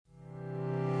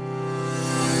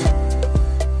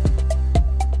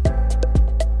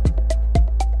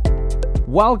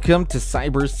Welcome to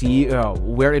Cyber CEO,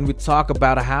 wherein we talk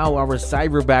about how our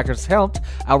cyberbackers helped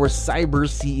our cyber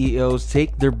CEOs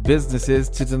take their businesses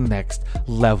to the next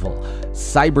level.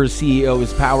 Cyber CEO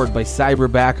is powered by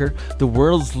Cyberbacker, the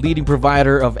world's leading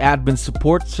provider of admin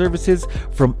support services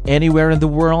from anywhere in the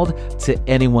world to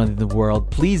anyone in the world.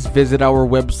 Please visit our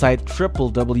website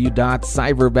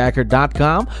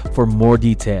www.cyberbacker.com for more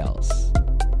details.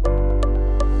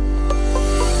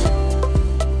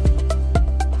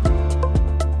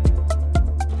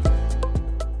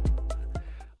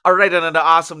 All right, another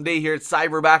awesome day here at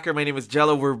Cyberbacker. My name is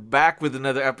Jello. We're back with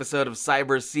another episode of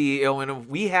Cyber CEO, and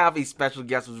we have a special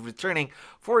guest who's returning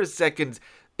for his second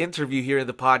interview here in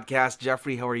the podcast.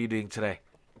 Jeffrey, how are you doing today?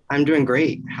 I'm doing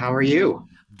great. How are you?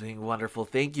 Doing wonderful.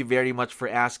 Thank you very much for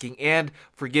asking and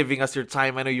for giving us your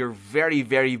time. I know you're very,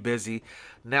 very busy.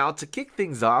 Now, to kick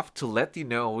things off, to let you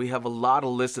know, we have a lot of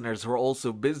listeners who are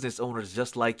also business owners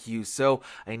just like you, so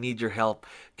I need your help.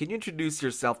 Can you introduce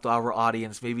yourself to our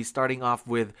audience, maybe starting off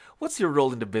with, what's your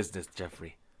role in the business,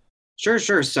 Jeffrey? Sure.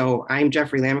 So I'm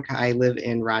Jeffrey Lamica. I live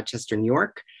in Rochester, New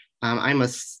York.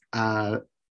 Was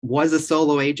a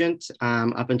solo agent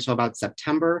up until about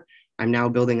September. I'm now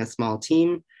building a small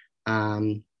team,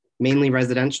 mainly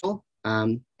residential,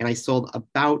 and I sold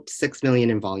about 6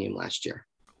 million in volume last year.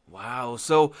 Wow.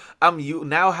 So you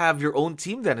now have your own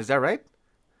team then, is that right?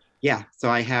 Yeah. So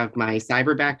I have my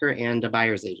cyberbacker and a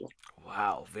buyer's agent.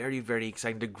 Wow. Very, very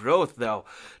exciting. The growth though.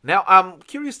 Now, I'm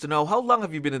curious to know, how long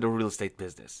have you been in the real estate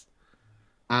business?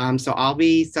 So I'll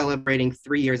be celebrating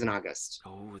 3 years in August.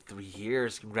 Oh, 3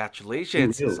 years. Thank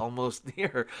Congratulations. It's you. almost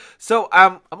near. So,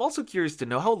 I'm also curious to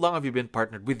know, how long have you been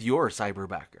partnered with your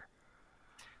cyberbacker?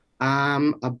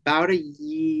 About a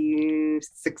year,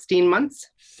 16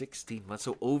 months. 16 months,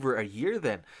 so over a year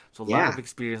then. So a lot Yeah. of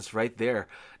experience right there.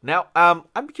 Now,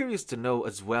 I'm curious to know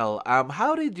as well,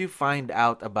 how did you find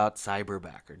out about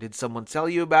Cyberbacker? Did someone tell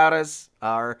you about us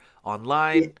or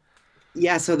online?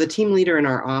 Yeah, so the team leader in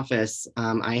our office,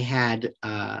 I had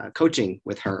coaching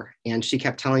with her, and she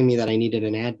kept telling me that I needed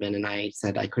an admin, and I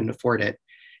said I couldn't afford it.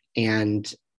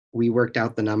 And we worked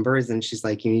out the numbers, and she's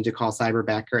like, "You need to call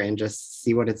Cyberbacker and just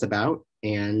see what it's about."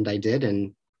 And I did,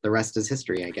 and the rest is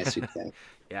history, I guess you'd say.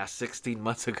 Yeah, 16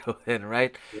 months ago then,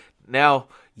 right? Now,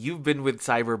 you've been with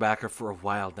Cyberbacker for a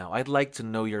while now. I'd like to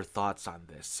know your thoughts on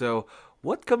this. So,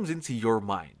 what comes into your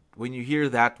mind when you hear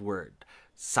that word,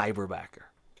 Cyberbacker?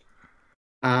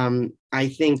 I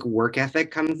think work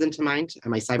ethic comes into mind.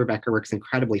 My cyberbacker works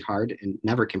incredibly hard and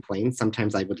never complains.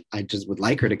 Sometimes I just would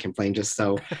like her to complain just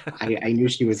so I knew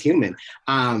she was human.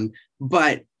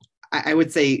 But I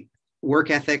would say work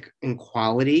ethic and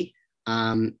quality,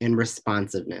 and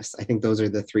responsiveness. I think those are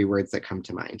the three words that come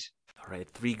to mind. All right,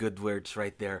 three good words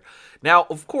right there. Now,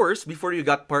 of course, before you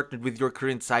got partnered with your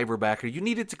current cyberbacker, you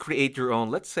needed to create your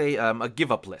own, let's say, a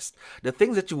give up list. The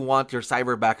things that you want your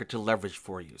cyberbacker to leverage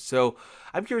for you. So,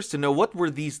 I'm curious to know, what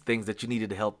were these things that you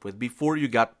needed help with before you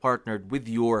got partnered with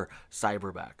your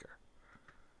cyberbacker?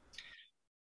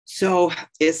 So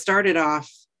it started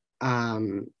off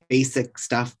basic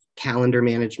stuff, calendar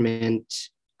management,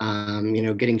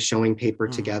 getting showing paper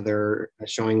Mm-hmm. together,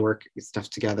 showing work stuff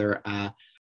together.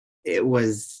 It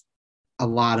was a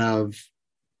lot of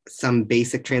some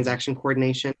basic Mm-hmm. transaction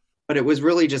coordination, but it was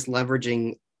really just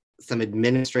leveraging some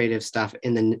administrative stuff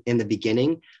in the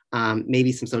beginning.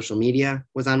 Maybe some social media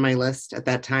was on my list at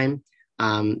that time.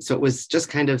 So it was just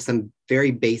kind of some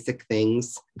very basic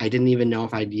things. I didn't even know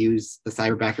if I'd use the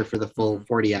cyberbacker for the full Mm-hmm.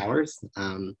 40 hours.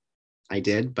 I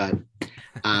did, but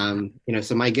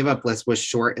so my give up list was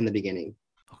short in the beginning.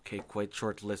 Okay, quite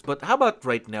short list. But how about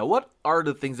right now? What are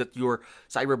the things that your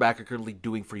cyberbacker currently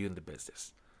doing for you in the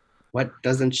business? What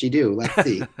doesn't she do? Let's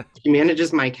see. She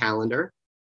manages my calendar.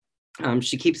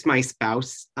 She keeps my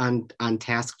spouse on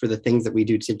task for the things that we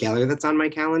do together that's on my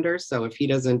calendar. So if he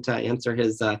doesn't answer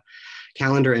his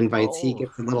calendar invites, he Oh,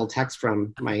 gets a little text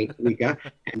from my Rika,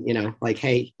 and like,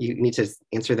 hey, you need to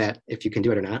answer that if you can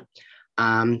do it or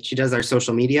not. She does our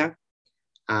social media.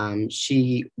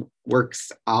 She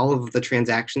works all of the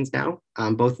transactions now,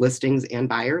 both listings and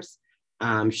buyers.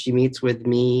 She meets with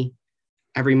me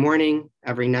every morning,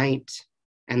 every night,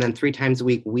 and then 3 times a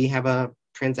week we have a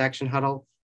transaction huddle.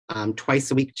 Twice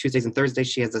a week, Tuesdays and Thursdays,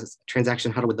 she has a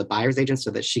transaction huddle with the buyer's agent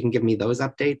so that she can give me those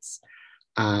updates.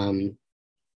 Um,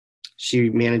 she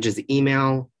manages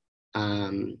email.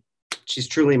 Um, she's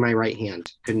truly my right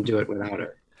hand. Couldn't do it without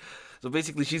her. so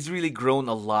basically, she's really grown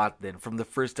a lot then from the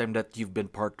first time that you've been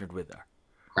partnered with her.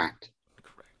 Correct.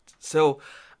 Correct. So,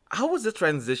 how was the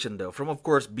transition though, from of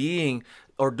course being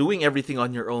or doing everything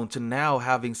on your own to now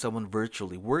having someone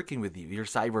virtually working with you, your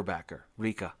cyberbacker,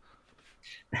 Rika?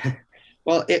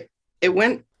 Well, it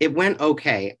went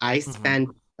okay. I Hmm. spent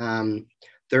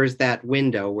there's that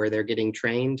window where they're getting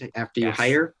trained after you Yes.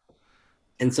 hire.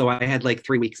 And so I had like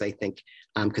 3 weeks, I think,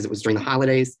 because it was during the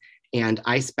holidays. And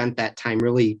I spent that time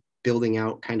really building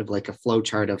out kind of like a flow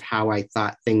chart of how I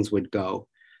thought things would go.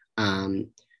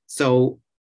 Um, so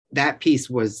that piece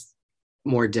was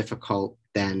more difficult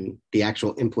than the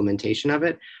actual implementation of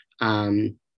it.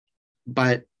 Um,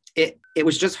 but it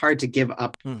was just hard to give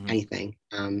up Hmm. anything.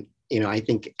 I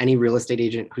think any real estate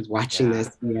agent who's watching Yeah.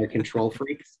 this, we are control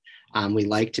freaks. We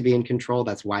like to be in control.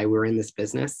 That's why we're in this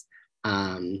business.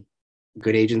 Um,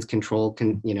 Good agents control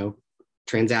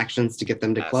transactions to get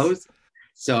them to Yes. close.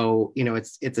 So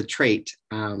it's a trait.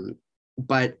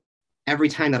 But every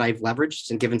time that I've leveraged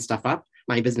and given stuff up,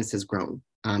 my business has grown.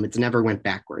 It's never went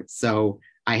backwards. So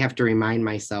I have to remind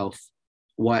myself,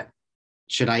 what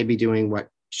should I be doing? What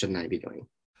shouldn't I be doing?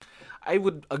 I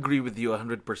would agree with you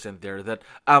 100% there that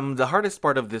the hardest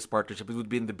part of this partnership would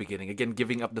be in the beginning. Again,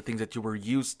 giving up the things that you were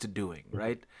used to doing,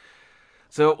 right?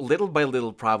 So little by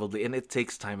little, probably, and it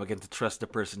takes time again to trust the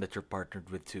person that you're partnered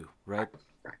with too, right?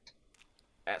 Correct.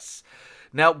 Yes.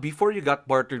 Now, before you got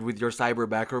partnered with your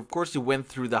cyberbacker, of course, you went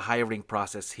through the hiring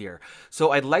process here.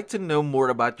 So I'd like to know more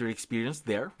about your experience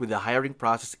there with the hiring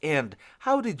process, and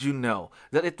how did you know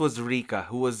that it was Rika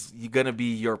who was gonna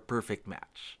be your perfect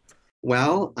match?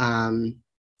 Well,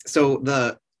 so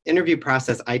the interview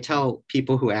process, I tell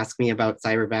people who ask me about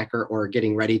cyberbacker or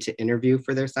getting ready to interview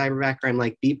for their cyberbacker, I'm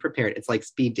like, be prepared. It's like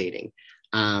speed dating.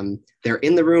 They're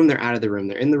in the room, they're out of the room.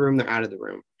 They're in the room, they're out of the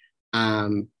room.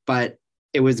 But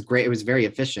it was great. It was very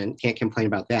efficient. Can't complain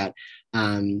about that.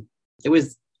 It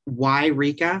was why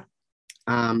Rika.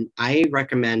 I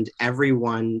recommend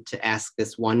everyone to ask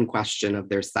this one question of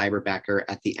their cyberbacker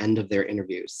at the end of their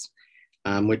interviews,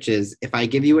 which is, if I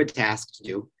give you a task to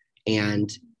do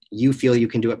and you feel you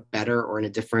can do it better or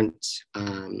in different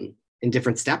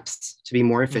steps to be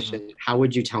more Mm-hmm. efficient, how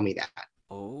would you tell me that?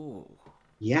 Oh, that's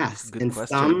a Yes, good and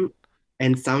question.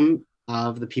 some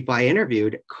of the people I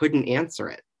interviewed couldn't answer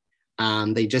it.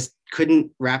 They just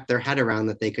couldn't wrap their head around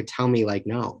that they could tell me like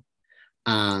no.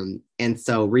 And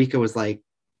so Rika was like,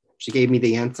 she gave me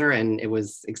the answer, and it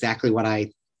was exactly what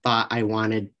I thought I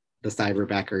wanted the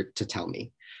cyberbacker to tell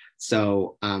me.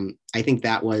 So I think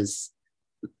that was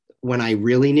when I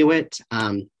really knew it.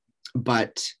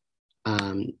 But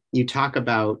you talk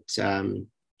about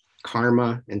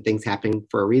karma and things happening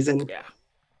for a reason.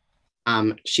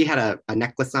 Yeah. She had a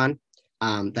necklace on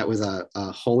that was a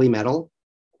holy metal,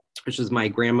 which was my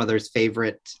grandmother's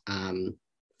favorite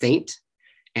saint,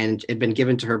 and it had been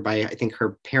given to her by, I think,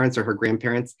 her parents or her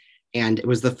grandparents. And it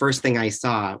was the first thing I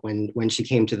saw when she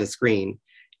came to the screen,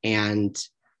 and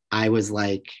I was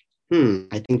like,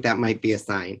 I think that might be a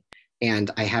sign,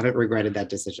 and I haven't regretted that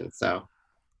decision. So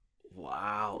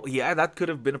Wow. Yeah, that could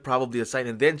have been probably a sign.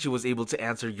 And then she was able to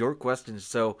answer your questions.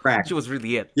 So she correct. was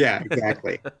really it. Yeah,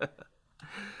 exactly.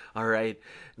 All right.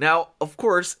 Now, of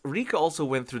course, Rika also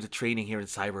went through the training here in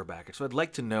Cyberbacker. So I'd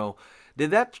like to know,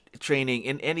 did that training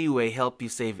in any way help you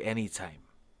save any time?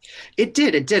 It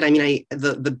did. It did. I mean,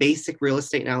 the basic real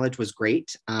estate knowledge was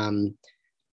great. New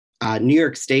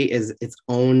York State is its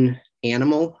own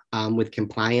animal with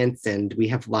compliance, and we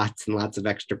have lots and lots of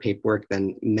extra paperwork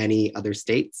than many other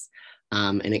states,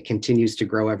 and it continues to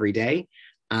grow every day.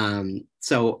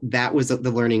 So that was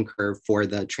the learning curve for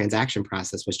the transaction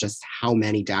process, was just how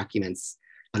many documents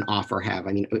an offer have.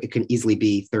 I mean, it can easily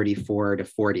be 34 to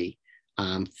 40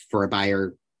 for a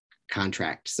buyer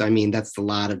contract. So I mean, that's a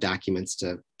lot of documents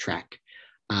to track.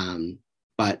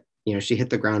 But she hit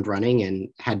the ground running and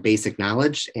had basic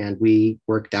knowledge, and we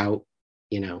worked out,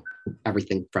 you know,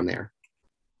 everything from there.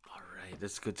 All right,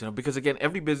 that's good to know because again,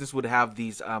 every business would have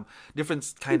these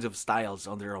different kinds of styles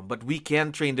on their own, but we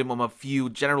can train them on a few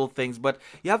general things. But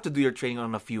you have to do your training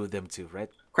on a few of them too, right?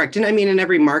 Correct. And I mean, in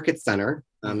every market center,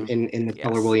 Mm-hmm. in the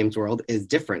Keller Yes. Williams world is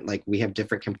different. Like, we have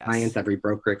different compliance. Yes. Every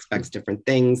broker expects different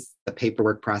things. The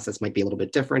paperwork process might be a little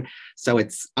bit different. So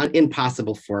it's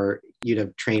impossible for you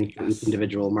to train for each Yes.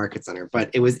 individual market center.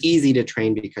 But it was easy to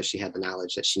train because she had the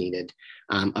knowledge that she needed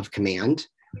of command.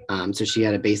 So she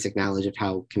had a basic knowledge of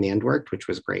how command worked, which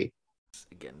was great.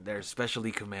 Again, there's specialty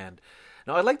command.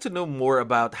 Now, I'd like to know more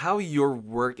about how your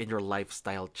work and your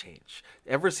lifestyle changed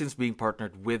ever since being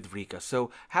partnered with Rika. So,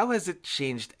 how has it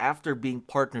changed after being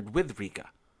partnered with Rika?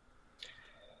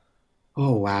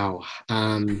 Oh, wow.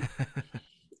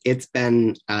 It's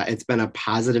been a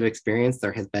positive experience.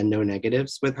 There has been no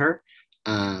negatives with her.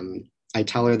 Um, I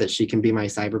tell her that she can be my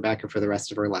cyberbacker for the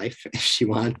rest of her life if she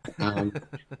wants.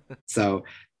 So,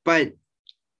 but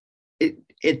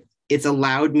it's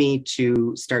allowed me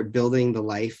to start building the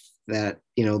life that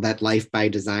that life by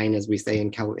design, as we say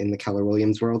in the Keller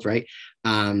Williams world, right?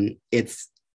 It's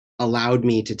allowed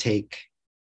me to take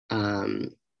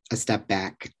a step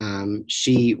back.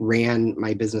 She ran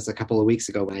my business a couple of weeks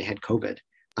ago when I had COVID,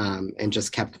 and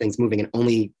just kept things moving and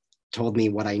only told me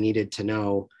what I needed to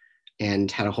know,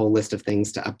 and had a whole list of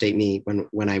things to update me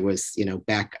when I was,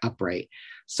 back upright.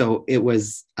 So it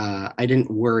was, I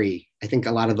didn't worry. I think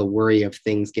a lot of the worry of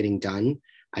things getting done,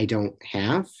 I don't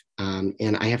have.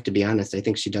 And I have to be honest, I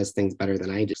think she does things better than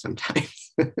I do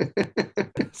sometimes.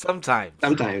 Sometimes.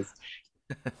 Sometimes.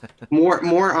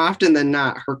 More often than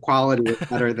not, her quality is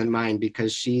better than mine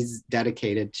because she's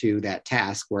dedicated to that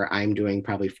task where I'm doing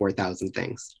probably 4,000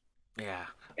 things. Yeah.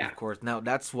 Yeah. Of course. Now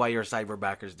that's why your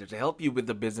cyberbackers there to help you with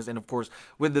the business and of course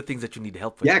with the things that you need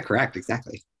help with. Yeah, correct.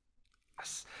 Exactly.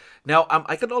 Yes. Now,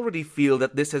 I can already feel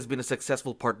that this has been a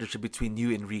successful partnership between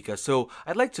you and Rika. So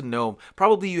I'd like to know,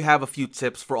 probably you have a few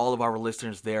tips for all of our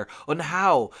listeners there on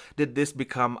how did this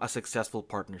become a successful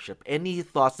partnership? Any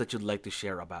thoughts that you'd like to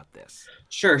share about this?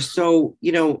 Sure. So,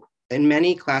 in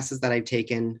many classes that I've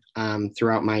taken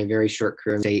throughout my very short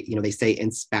career, they say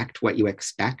inspect what you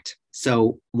expect.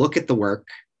 So look at the work,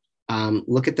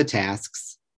 look at the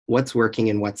tasks, what's working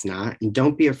and what's not. And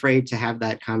don't be afraid to have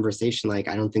that conversation. Like,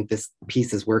 I don't think this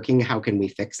piece is working. How can we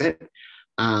fix it?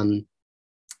 I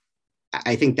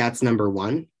think that's number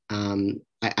one.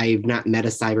 I've not met a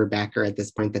cyberbacker at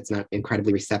this point that's not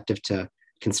incredibly receptive to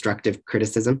constructive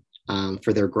criticism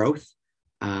for their growth.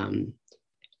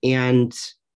 And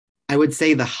I would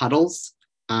say the huddles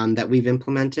that we've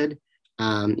implemented,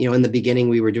 in the beginning,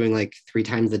 we were doing like 3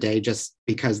 times a day just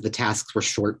because the tasks were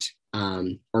short,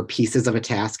 or pieces of a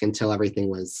task until everything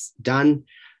was done.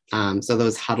 So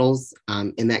those huddles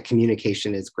and that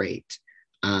communication is great.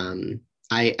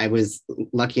 I was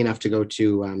lucky enough to go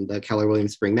to the Keller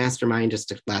Williams Spring Mastermind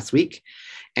just last week,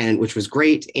 and which was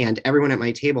great. And everyone at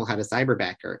my table had a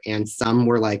cyberbacker, and some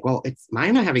were like, "Well,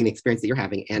 I'm not having the experience that you're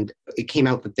having." And it came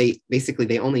out that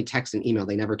they only text and email;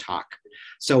 they never talk.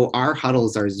 So our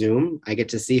huddles are Zoom. I get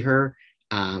to see her.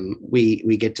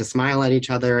 We get to smile at each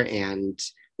other, and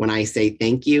when I say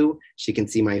thank you, she can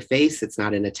see my face. It's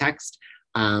not in a text.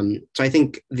 So I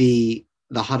think the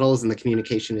huddles and the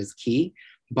communication is key.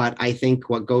 But I think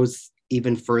what goes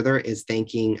even further is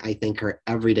I thank her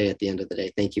every day at the end of the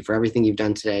day. Thank you for everything you've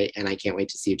done today, and I can't wait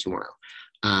to see you tomorrow.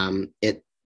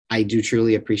 I do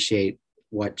truly appreciate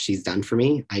what she's done for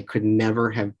me. I could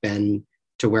never have been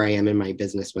to where I am in my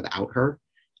business without her.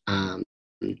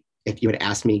 If you had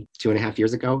asked me 2.5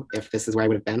 years ago if this is where I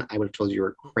would have been, I would have told you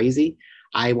were crazy.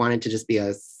 I wanted to just be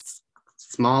a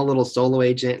small little solo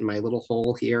agent in my little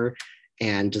hole here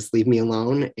and just leave me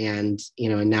alone. And,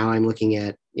 and now I'm looking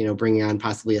at, bringing on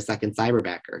possibly a second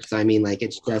cyberbacker. So, I mean, like,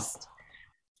 it's just,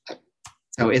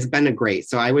 so it's been great.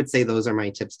 So I would say those are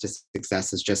my tips to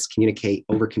success is just communicate,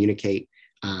 over communicate.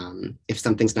 If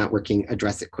something's not working,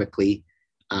 address it quickly,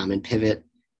 and pivot.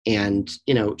 And,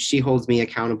 she holds me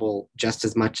accountable just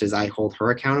as much as I hold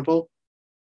her accountable,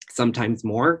 sometimes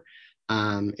more.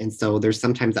 And so there's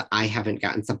sometimes that I haven't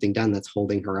gotten something done that's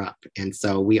holding her up. And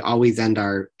so we always end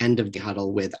our end of the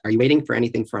huddle with, are you waiting for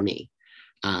anything from me?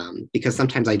 Because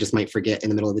sometimes I just might forget in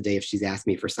the middle of the day if she's asked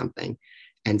me for something.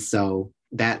 And so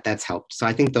that's helped. So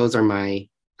I think those are my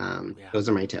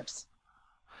tips.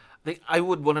 I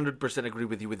would 100% agree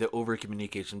with you with the over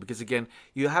communication because again,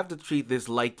 you have to treat this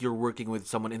like you're working with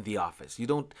someone in the office.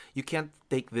 You can't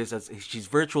take this as she's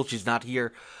virtual, she's not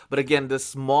here. But again, the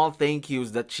small thank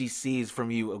yous that she sees from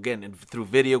you again and through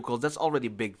video calls, that's already a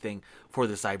big thing for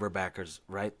the cyberbackers,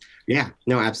 right? Yeah,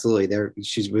 no, absolutely.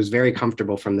 She was very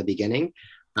comfortable from the beginning.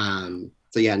 So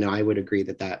yeah, no, I would agree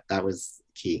that was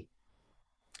key.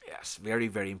 Yes, very,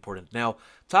 very important. Now,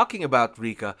 talking about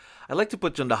Rika, I'd like to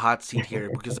put you on the hot seat here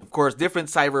because, of course, different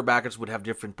cyberbackers would have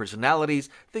different personalities,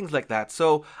 things like that.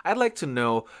 So I'd like to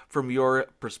know, from your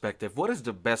perspective, what is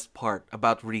the best part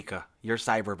about Rika, your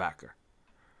cyberbacker?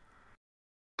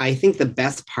 I think the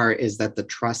best part is that the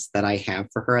trust that I have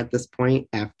for her at this point,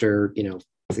 after,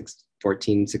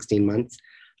 14, 16 months,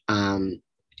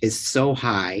 is so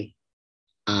high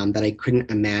that I couldn't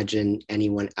imagine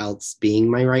anyone else being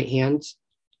my right hand.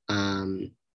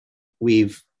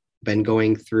 We've been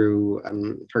going through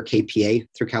her KPA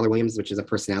through Keller Williams, which is a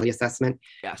personality assessment,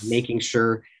 yes, making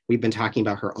sure we've been talking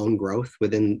about her own growth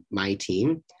within my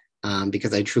team,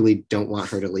 because I truly don't want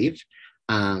her to leave.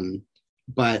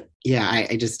 But yeah,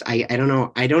 I don't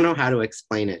know. I don't know how to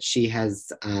explain it. She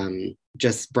has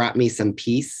just brought me some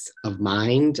peace of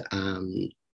mind.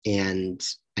 And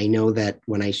I know that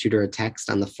when I shoot her a text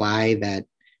on the fly, that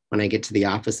when I get to the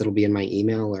office, it'll be in my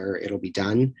email or it'll be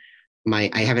done. I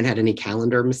haven't had any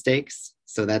calendar mistakes.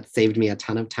 So that saved me a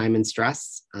ton of time and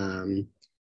stress.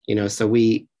 So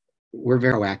we're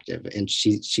very proactive, and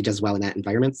she does well in that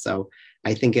environment. So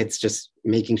I think it's just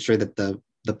making sure that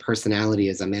the personality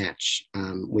is a match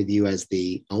with you as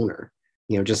the owner.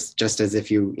 Just as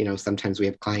if sometimes we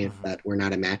have clients that we're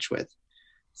not a match with.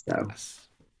 So. Yes.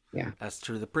 Yeah, That's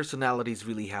true. The personalities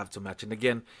really have to match. And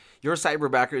again, your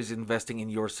cyberbacker is investing in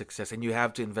your success, and you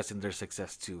have to invest in their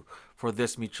success too for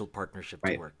this mutual partnership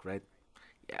to right. work, right?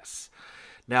 Yes.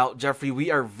 Now, Jeffrey,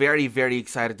 we are very, very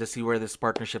excited to see where this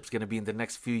partnership is going to be in the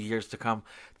next few years to come.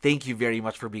 Thank you very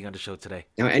much for being on the show today.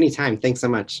 No, anytime. Thanks so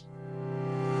much.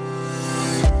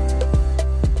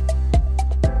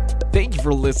 Thank you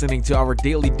for listening to our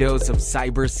daily dose of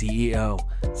Cyber CEO.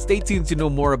 Stay tuned to know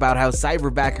more about how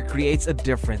Cyberbacker creates a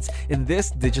difference in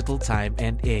this digital time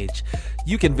and age.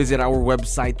 You can visit our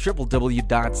website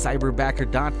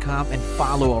www.cyberbacker.com and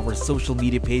follow our social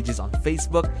media pages on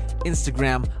Facebook,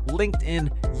 Instagram, LinkedIn,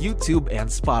 YouTube, and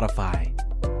Spotify.